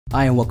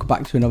Hi and welcome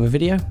back to another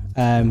video.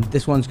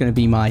 This one's going to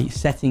be my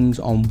settings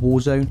on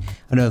Warzone.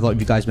 I know a lot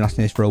of you guys have been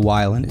asking this for a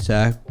while, and it's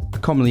a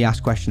commonly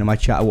asked question in my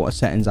chat of what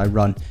settings I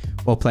run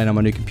while playing on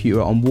my new computer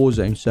on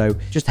Warzone. So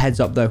just a heads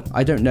up though,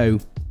 I don't know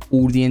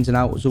all the ins and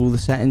outs, all the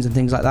settings and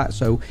things like that,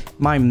 so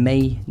mine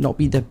may not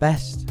be the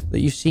best that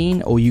you've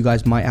seen, or you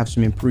guys might have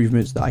some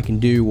improvements that I can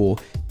do or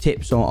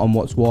tips on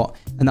what's what,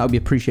 and that would be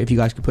appreciated if you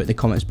guys could put in the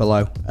comments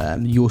below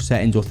your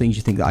settings or things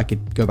you think that I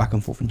could go back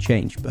and forth and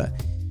change. But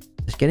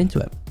let's get into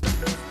it.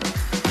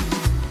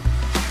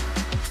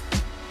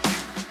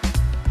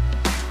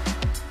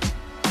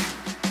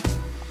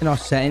 In our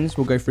settings,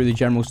 we'll go through the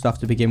general stuff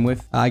to begin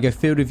with. I go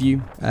field of view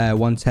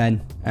 110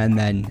 and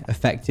then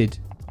affected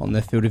on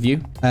the field of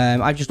view.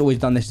 I've just always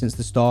done this since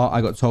the start.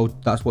 I got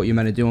told that's what you're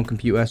meant to do on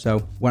computer. So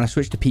when I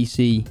switched to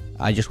PC,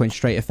 I just went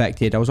straight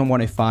affected. I was on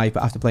 105,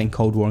 but after playing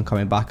Cold War and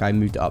coming back, I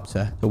moved it up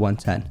to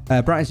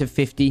 110. Brightness at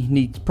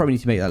 50. Probably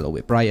need to make that a little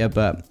bit brighter,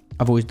 but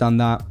I've always done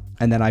that.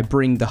 And then I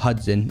bring the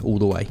HUDs in all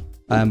the way.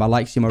 I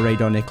like seeing my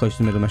radar near close to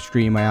the middle of my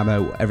screen, my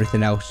ammo,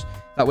 everything else.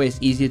 That way it's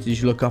easier to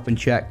just look up and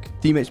check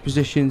teammates'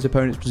 positions,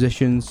 opponents'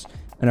 positions,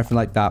 and everything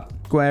like that.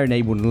 Square,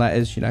 enabled, and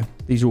letters, you know,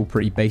 these are all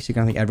pretty basic.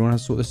 I think everyone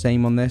has sort of the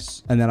same on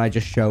this. And then I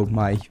just showed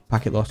my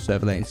packet loss,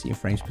 server latency, and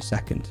frames per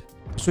second.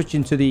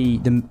 Switching to the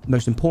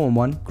most important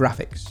one,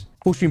 graphics.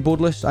 Full screen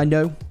borderless, I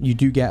know you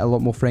do get a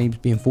lot more frames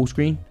being full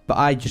screen, but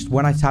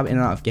when I tab in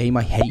and out of game,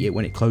 I hate it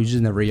when it closes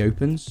and then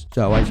reopens.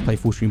 So I just play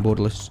full screen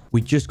borderless.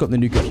 We just got the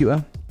new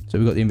computer. So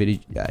we got the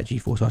NVIDIA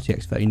GeForce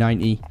RTX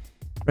 3090.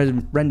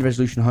 Render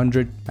resolution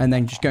 100, and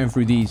then just going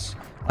through these,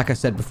 like I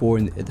said before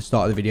at the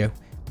start of the video,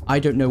 I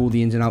don't know all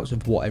the ins and outs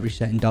of what every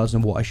setting does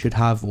and what I should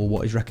have or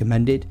what is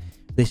recommended.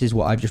 This is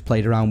what I've just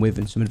played around with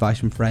and some advice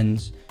from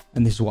friends,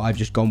 and this is what I've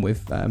just gone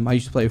with. I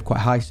used to play with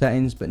quite high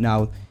settings, but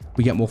now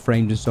we get more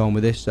frames and so on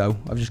with this, so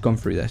I've just gone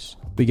through this.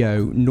 We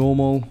go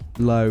normal,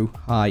 low,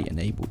 high,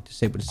 enabled,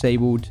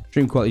 disabled.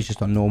 Stream quality is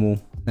just on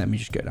normal. Let me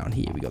just go down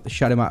here. We got the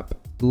shadow map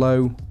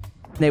low,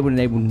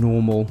 enabled,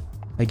 normal.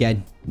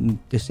 Again,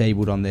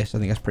 disabled on this. I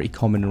think that's pretty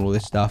common in all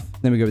this stuff.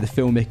 Then we go with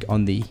the filmic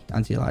on the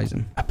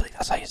anti-aliasing. I believe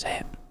that's how you say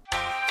it.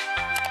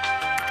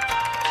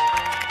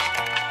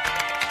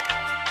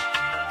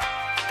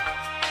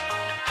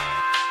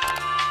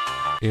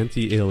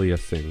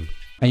 Anti-aliasing.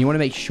 And you want to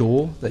make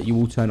sure that you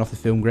will turn off the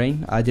film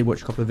grain. I did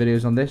watch a couple of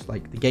videos on this.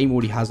 Like, the game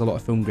already has a lot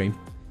of film grain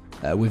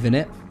within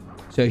it.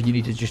 So if you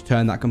need to just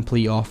turn that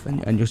complete off,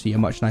 and you'll see a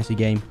much nicer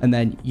game. And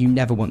then you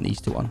never want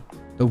these two on.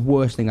 The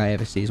worst thing I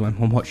ever see is when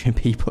I'm watching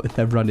people that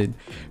they're running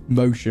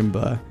motion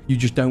blur. You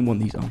just don't want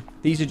these on.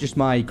 These are just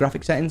my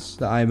graphic settings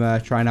that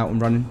I'm trying out and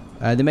running.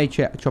 They may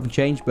chop and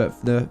change, but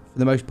for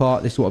the most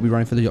part, this is what I'll be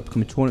running for the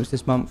upcoming tournaments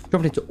this month.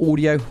 Jumping into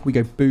audio, we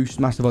go boost,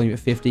 master volume at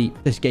 50.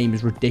 This game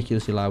is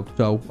ridiculously loud,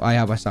 so I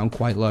have my sound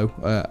quite low,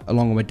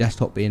 along with my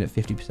desktop being at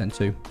 50%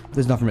 too.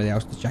 There's nothing really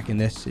else to check in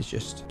this. It's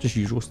just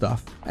usual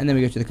stuff. And then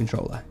we go to the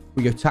controller.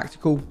 We go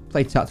tactical.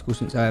 Played tactical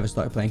since I ever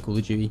started playing Call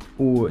of Duty,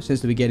 or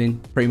since the beginning.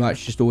 Pretty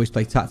much just always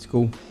play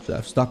tactical, so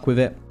I've stuck with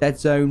it. Dead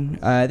zone.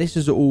 This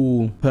is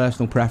all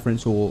personal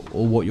preference or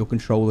what your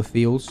controller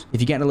feels.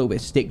 If you're getting a little bit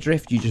of stick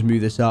drift, you just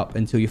move this up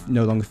until you're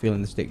no longer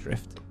feeling the stick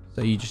drift.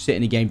 So you just sit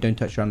in a game, don't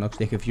touch your analog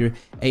stick. If your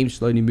aim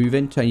slowly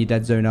moving, turn your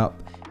dead zone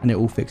up, and it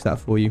will fix that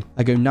for you.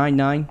 I go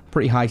 9.9,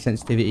 pretty high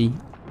sensitivity.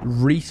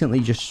 Recently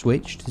just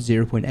switched to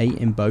 0.8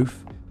 in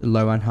both the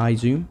low and high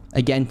zoom.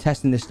 Again,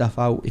 testing this stuff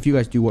out. If you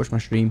guys do watch my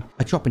stream,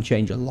 I chop and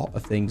change a lot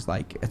of things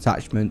like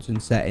attachments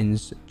and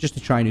settings just to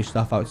try new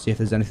stuff out to see if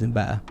there's anything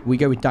better. We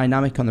go with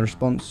dynamic on the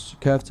response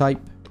curve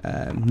type.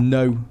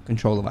 No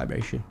controller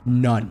vibration,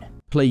 none.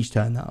 Please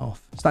turn that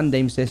off. Standard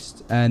aim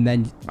assist, and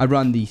then I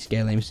run the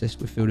scale aim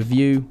assist with field of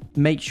view.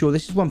 Make sure,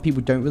 this is one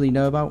people don't really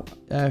know about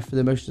for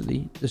the most of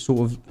the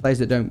sort of players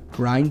that don't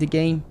grind the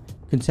game.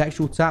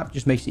 Contextual tap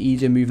just makes it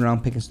easier moving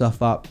around, picking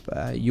stuff up.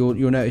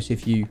 You'll notice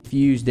if you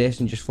use this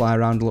and just fly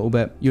around a little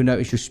bit, you'll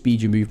notice you'll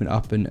speed your movement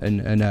up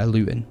and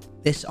looting.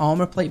 This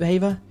armor plate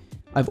behavior,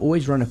 I've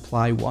always run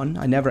apply one.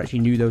 I never actually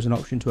knew there was an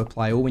option to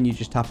apply all when you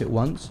just tap it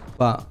once.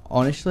 But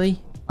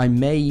honestly, I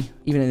may,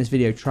 even in this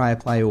video, try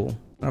apply all.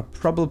 I'll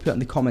probably put it in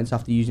the comments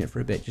after using it for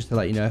a bit just to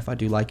let you know if I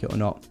do like it or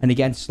not. And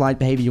again, slide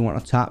behavior you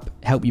want to tap,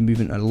 help you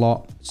movement a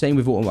lot. Same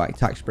with automatic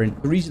attack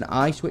sprint. The reason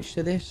I switched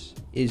to this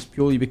is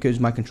purely because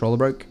my controller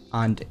broke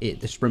and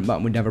the sprint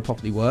button would never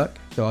properly work.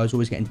 So I was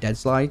always getting dead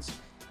slides.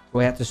 So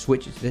I had to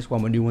switch it to this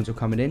one when new ones were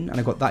coming in, and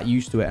I got that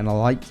used to it and I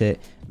liked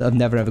it that I've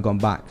never ever gone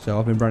back. So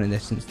I've been running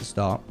this since the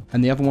start.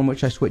 And the other one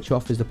which I switch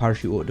off is the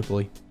parachute auto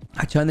deploy.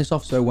 I turn this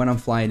off so when I'm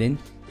flying in,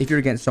 if you're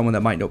against someone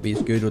that might not be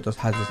as good or just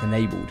has this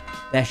enabled,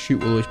 their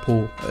chute will always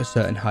pull at a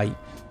certain height.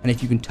 And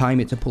if you can time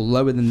it to pull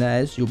lower than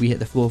theirs, you'll be hit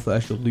the floor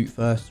first, you'll loot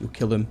first, you'll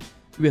kill them,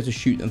 you'll be able to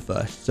shoot them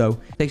first. So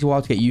it takes a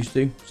while to get used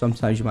to.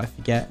 Sometimes you might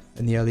forget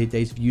in the early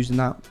days of using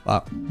that,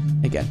 but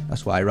again,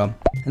 that's what I run.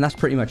 And that's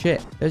pretty much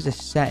it. There's a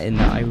setting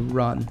that I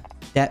run,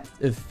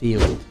 depth of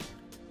field.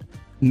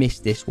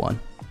 Missed this one.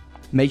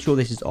 Make sure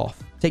this is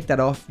off. Take that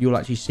off, you'll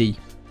actually see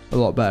a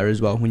lot better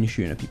as well when you're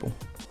shooting at people.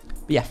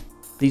 But yeah,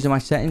 these are my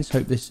settings.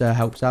 Hope this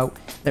helps out.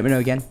 Let me know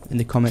again in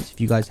the comments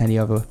if you guys have any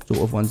other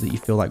sort of ones that you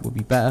feel like would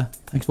be better.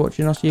 Thanks for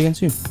watching. I'll see you again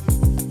soon.